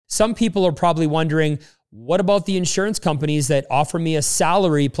Some people are probably wondering, what about the insurance companies that offer me a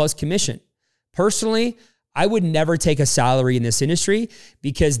salary plus commission? Personally, I would never take a salary in this industry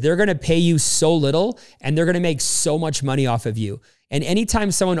because they're going to pay you so little and they're going to make so much money off of you. And anytime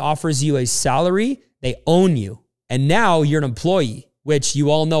someone offers you a salary, they own you. And now you're an employee, which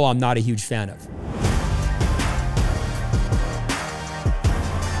you all know I'm not a huge fan of.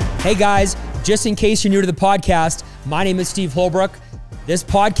 Hey guys, just in case you're new to the podcast, my name is Steve Holbrook. This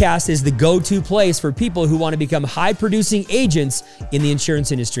podcast is the go-to place for people who want to become high-producing agents in the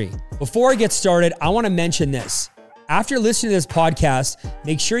insurance industry. Before I get started, I want to mention this. After listening to this podcast,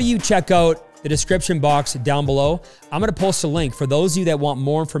 make sure you check out the description box down below. I'm going to post a link for those of you that want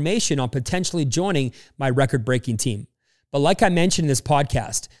more information on potentially joining my record-breaking team. But like I mentioned in this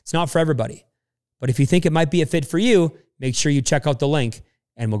podcast, it's not for everybody. But if you think it might be a fit for you, make sure you check out the link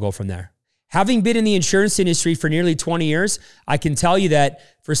and we'll go from there. Having been in the insurance industry for nearly 20 years, I can tell you that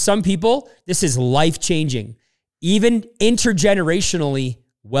for some people, this is life-changing, even intergenerationally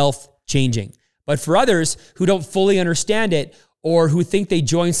wealth-changing. But for others who don't fully understand it or who think they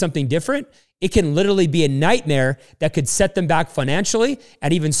joined something different, it can literally be a nightmare that could set them back financially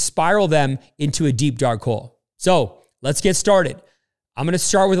and even spiral them into a deep, dark hole. So let's get started. I'm going to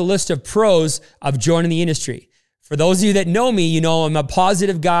start with a list of pros of joining the industry. For those of you that know me, you know I'm a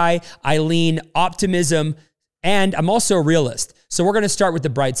positive guy. I lean optimism, and I'm also a realist. So we're going to start with the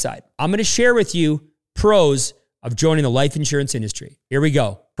bright side. I'm going to share with you pros of joining the life insurance industry. Here we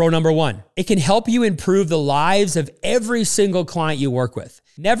go. Pro number one, it can help you improve the lives of every single client you work with.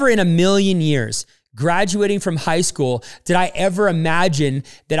 Never in a million years, graduating from high school, did I ever imagine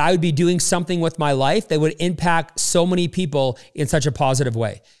that I would be doing something with my life that would impact so many people in such a positive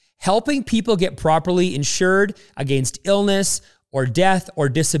way. Helping people get properly insured against illness or death or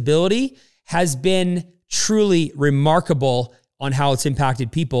disability has been truly remarkable on how it's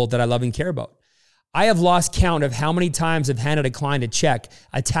impacted people that I love and care about. I have lost count of how many times I've handed a client a check,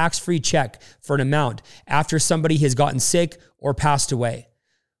 a tax-free check for an amount after somebody has gotten sick or passed away.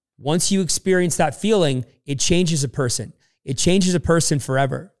 Once you experience that feeling, it changes a person. It changes a person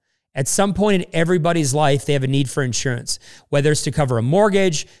forever. At some point in everybody's life, they have a need for insurance, whether it's to cover a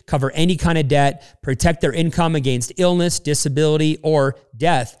mortgage, cover any kind of debt, protect their income against illness, disability, or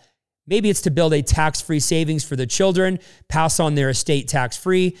death. Maybe it's to build a tax-free savings for their children, pass on their estate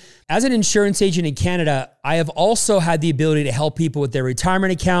tax-free. As an insurance agent in Canada, I have also had the ability to help people with their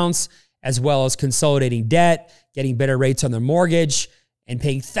retirement accounts, as well as consolidating debt, getting better rates on their mortgage, and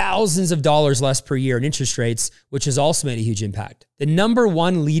paying thousands of dollars less per year in interest rates, which has also made a huge impact. The number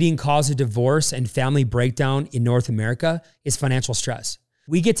one leading cause of divorce and family breakdown in North America is financial stress.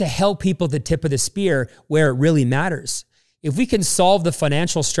 We get to help people at the tip of the spear where it really matters. If we can solve the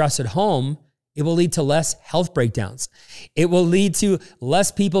financial stress at home, it will lead to less health breakdowns. It will lead to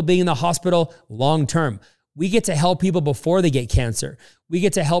less people being in the hospital long term. We get to help people before they get cancer. We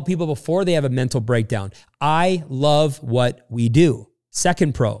get to help people before they have a mental breakdown. I love what we do.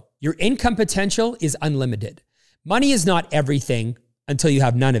 Second pro, your income potential is unlimited. Money is not everything until you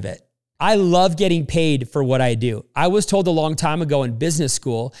have none of it. I love getting paid for what I do. I was told a long time ago in business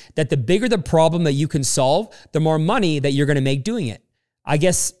school that the bigger the problem that you can solve, the more money that you're going to make doing it. I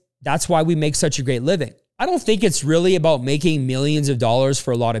guess that's why we make such a great living. I don't think it's really about making millions of dollars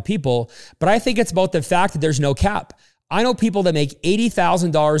for a lot of people, but I think it's about the fact that there's no cap. I know people that make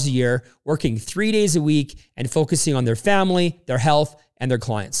 $80,000 a year, working 3 days a week and focusing on their family, their health, and their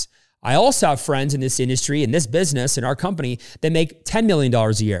clients. I also have friends in this industry, in this business, in our company, that make $10 million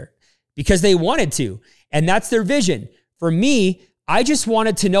a year because they wanted to. And that's their vision. For me, I just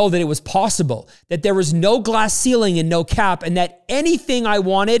wanted to know that it was possible, that there was no glass ceiling and no cap, and that anything I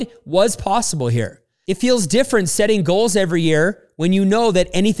wanted was possible here. It feels different setting goals every year when you know that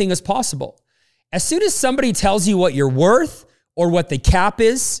anything is possible. As soon as somebody tells you what you're worth or what the cap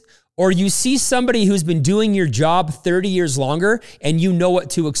is, or you see somebody who's been doing your job 30 years longer and you know what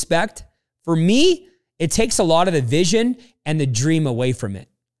to expect, for me, it takes a lot of the vision and the dream away from it.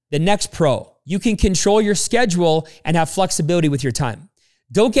 The next pro, you can control your schedule and have flexibility with your time.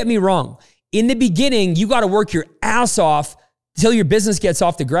 Don't get me wrong. In the beginning, you got to work your ass off until your business gets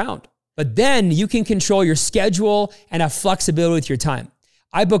off the ground. But then you can control your schedule and have flexibility with your time.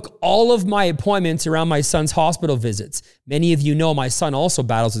 I book all of my appointments around my son's hospital visits. Many of you know my son also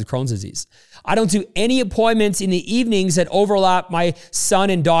battles with Crohn's disease. I don't do any appointments in the evenings that overlap my son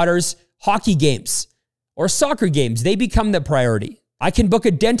and daughter's hockey games or soccer games. They become the priority. I can book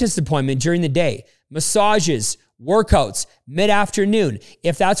a dentist appointment during the day, massages, workouts, mid-afternoon,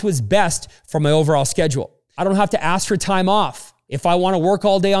 if that's what's best for my overall schedule. I don't have to ask for time off. If I want to work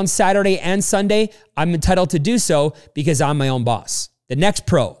all day on Saturday and Sunday, I'm entitled to do so because I'm my own boss. The next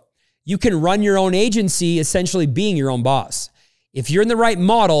pro, You can run your own agency, essentially being your own boss. If you're in the right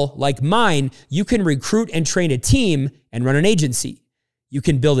model, like mine, you can recruit and train a team and run an agency. You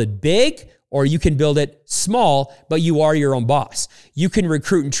can build it big or you can build it small, but you are your own boss. You can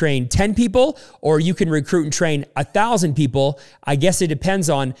recruit and train 10 people, or you can recruit and train 1,000 people. I guess it depends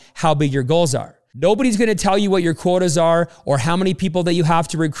on how big your goals are. Nobody's going to tell you what your quotas are or how many people that you have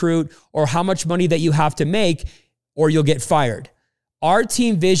to recruit or how much money that you have to make, or you'll get fired. Our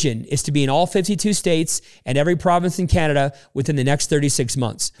team vision is to be in all 52 states and every province in Canada within the next 36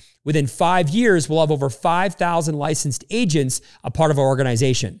 months. Within 5 years, we'll have over 5,000 licensed agents a part of our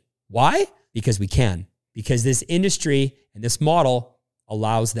organization. Why? Because we can. Because this industry and this model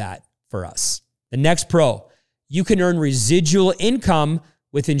allows that for us. The next pro, you can earn residual income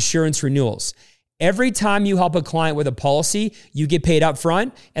with insurance renewals. Every time you help a client with a policy, you get paid up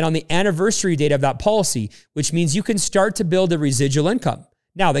front and on the anniversary date of that policy, which means you can start to build a residual income.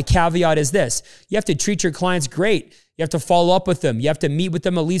 Now, the caveat is this. You have to treat your clients great. You have to follow up with them. You have to meet with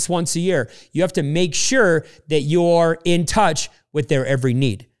them at least once a year. You have to make sure that you're in touch with their every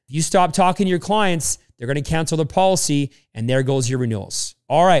need. If you stop talking to your clients, they're going to cancel the policy, and there goes your renewals.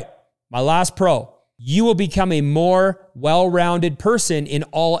 All right, my last pro. You will become a more well-rounded person in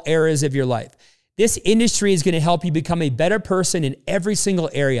all areas of your life. This industry is going to help you become a better person in every single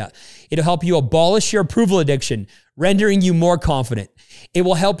area. It'll help you abolish your approval addiction, rendering you more confident. It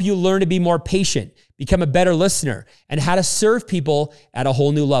will help you learn to be more patient, become a better listener, and how to serve people at a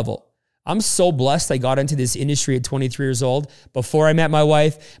whole new level. I'm so blessed I got into this industry at 23 years old. Before I met my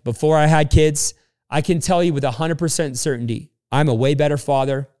wife, before I had kids, I can tell you with 100% certainty, I'm a way better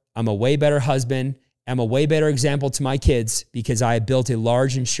father. I'm a way better husband. I'm a way better example to my kids because I have built a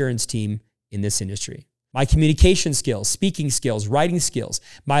large insurance team in this industry. My communication skills, speaking skills, writing skills,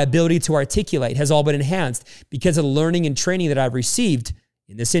 my ability to articulate has all been enhanced because of the learning and training that I've received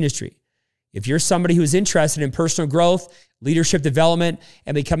in this industry. If you're somebody who's interested in personal growth, leadership development,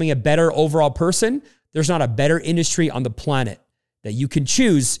 and becoming a better overall person, there's not a better industry on the planet that you can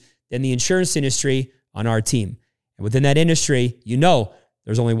choose than the insurance industry on our team. And within that industry, you know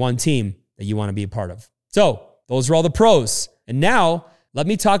there's only one team that you want to be a part of. So those are all the pros. And now, let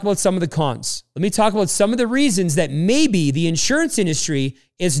me talk about some of the cons. Let me talk about some of the reasons that maybe the insurance industry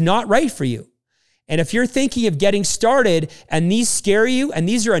is not right for you. And if you're thinking of getting started and these scare you and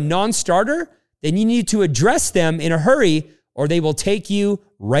these are a non-starter, then you need to address them in a hurry or they will take you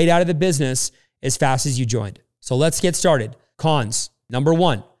right out of the business as fast as you joined. So let's get started. Cons. Number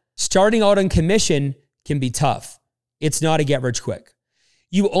one, starting out on commission can be tough. It's not a get rich quick.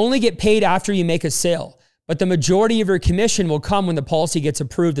 You only get paid after you make a sale. But the majority of your commission will come when the policy gets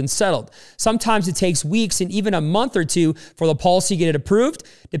approved and settled. Sometimes it takes weeks and even a month or two for the policy to get approved,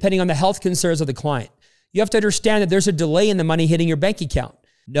 depending on the health concerns of the client. You have to understand that there's a delay in the money hitting your bank account.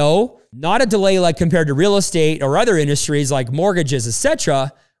 No, not a delay like compared to real estate or other industries like mortgages,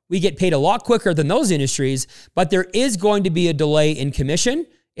 etc. We get paid a lot quicker than those industries, but there is going to be a delay in commission.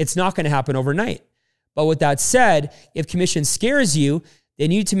 It's not going to happen overnight. But with that said, if commission scares you, they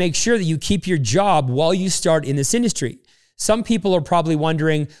need to make sure that you keep your job while you start in this industry. Some people are probably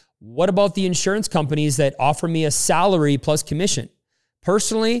wondering, what about the insurance companies that offer me a salary plus commission?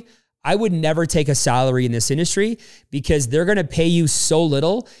 Personally, I would never take a salary in this industry because they're going to pay you so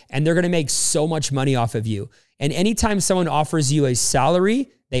little and they're going to make so much money off of you. And anytime someone offers you a salary,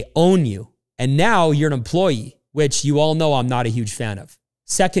 they own you. And now you're an employee, which you all know I'm not a huge fan of.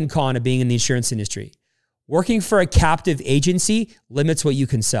 Second con of being in the insurance industry. Working for a captive agency limits what you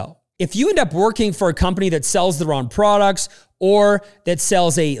can sell. If you end up working for a company that sells the wrong products or that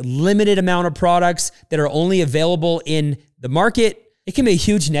sells a limited amount of products that are only available in the market, it can be a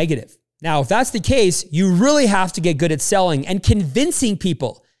huge negative. Now, if that's the case, you really have to get good at selling and convincing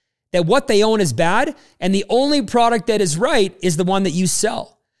people that what they own is bad and the only product that is right is the one that you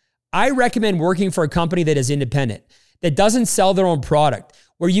sell. I recommend working for a company that is independent, that doesn't sell their own product,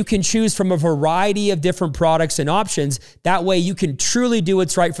 where you can choose from a variety of different products and options. That way you can truly do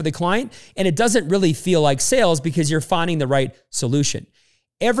what's right for the client and it doesn't really feel like sales because you're finding the right solution.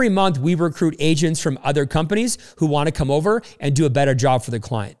 Every month we recruit agents from other companies who want to come over and do a better job for the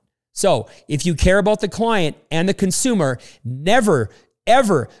client. So if you care about the client and the consumer, never,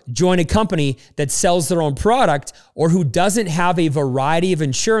 ever join a company that sells their own product or who doesn't have a variety of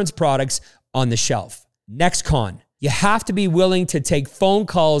insurance products on the shelf. Next con. You have to be willing to take phone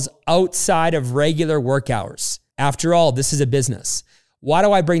calls outside of regular work hours. After all, this is a business. Why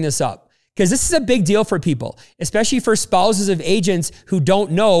do I bring this up? Because this is a big deal for people, especially for spouses of agents who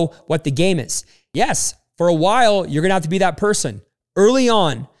don't know what the game is. Yes, for a while, you're going to have to be that person. Early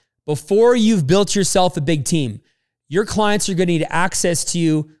on, before you've built yourself a big team, your clients are going to need access to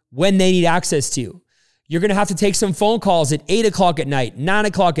you when they need access to you. You're going to have to take some phone calls at 8 o'clock at night, 9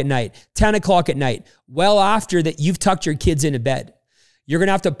 o'clock at night, 10 o'clock at night, well after that you've tucked your kids into bed. You're going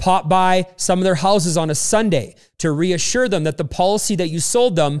to have to pop by some of their houses on a Sunday to reassure them that the policy that you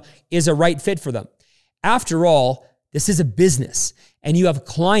sold them is a right fit for them. After all, this is a business and you have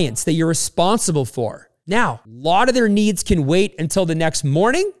clients that you're responsible for. Now, a lot of their needs can wait until the next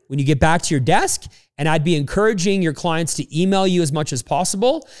morning when you get back to your desk, and I'd be encouraging your clients to email you as much as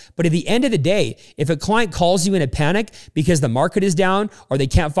possible. But at the end of the day, if a client calls you in a panic because the market is down or they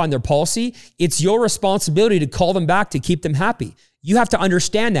can't find their policy, it's your responsibility to call them back to keep them happy. You have to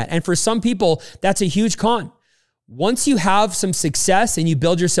understand that. And for some people, that's a huge con. Once you have some success and you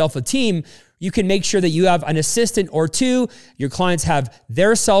build yourself a team, you can make sure that you have an assistant or two. Your clients have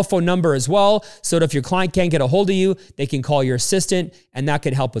their cell phone number as well, so that if your client can't get a hold of you, they can call your assistant, and that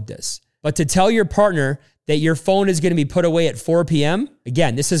can help with this. But to tell your partner that your phone is going to be put away at 4 p.m.,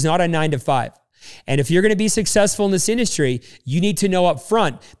 again, this is not a 9 to 5. And if you're going to be successful in this industry, you need to know up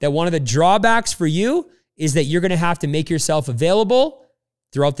front that one of the drawbacks for you is that you're going to have to make yourself available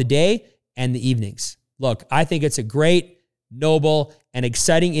throughout the day and the evenings. Look, I think it's a great, noble, and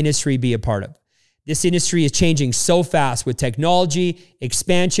exciting industry to be a part of. This industry is changing so fast with technology,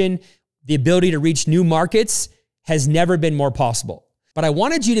 expansion, the ability to reach new markets has never been more possible. But I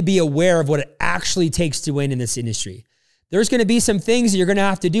wanted you to be aware of what it actually takes to win in this industry. There's going to be some things that you're going to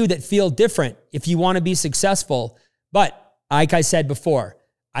have to do that feel different if you want to be successful. But like I said before,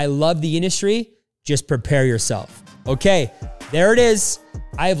 I love the industry. Just prepare yourself. Okay, there it is.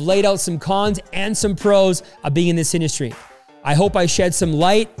 I have laid out some cons and some pros of being in this industry. I hope I shed some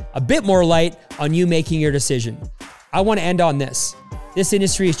light, a bit more light, on you making your decision. I want to end on this. This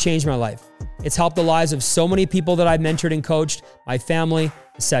industry has changed my life. It's helped the lives of so many people that I've mentored and coached, my family,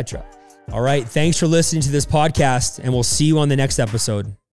 etc. All right, thanks for listening to this podcast, and we'll see you on the next episode.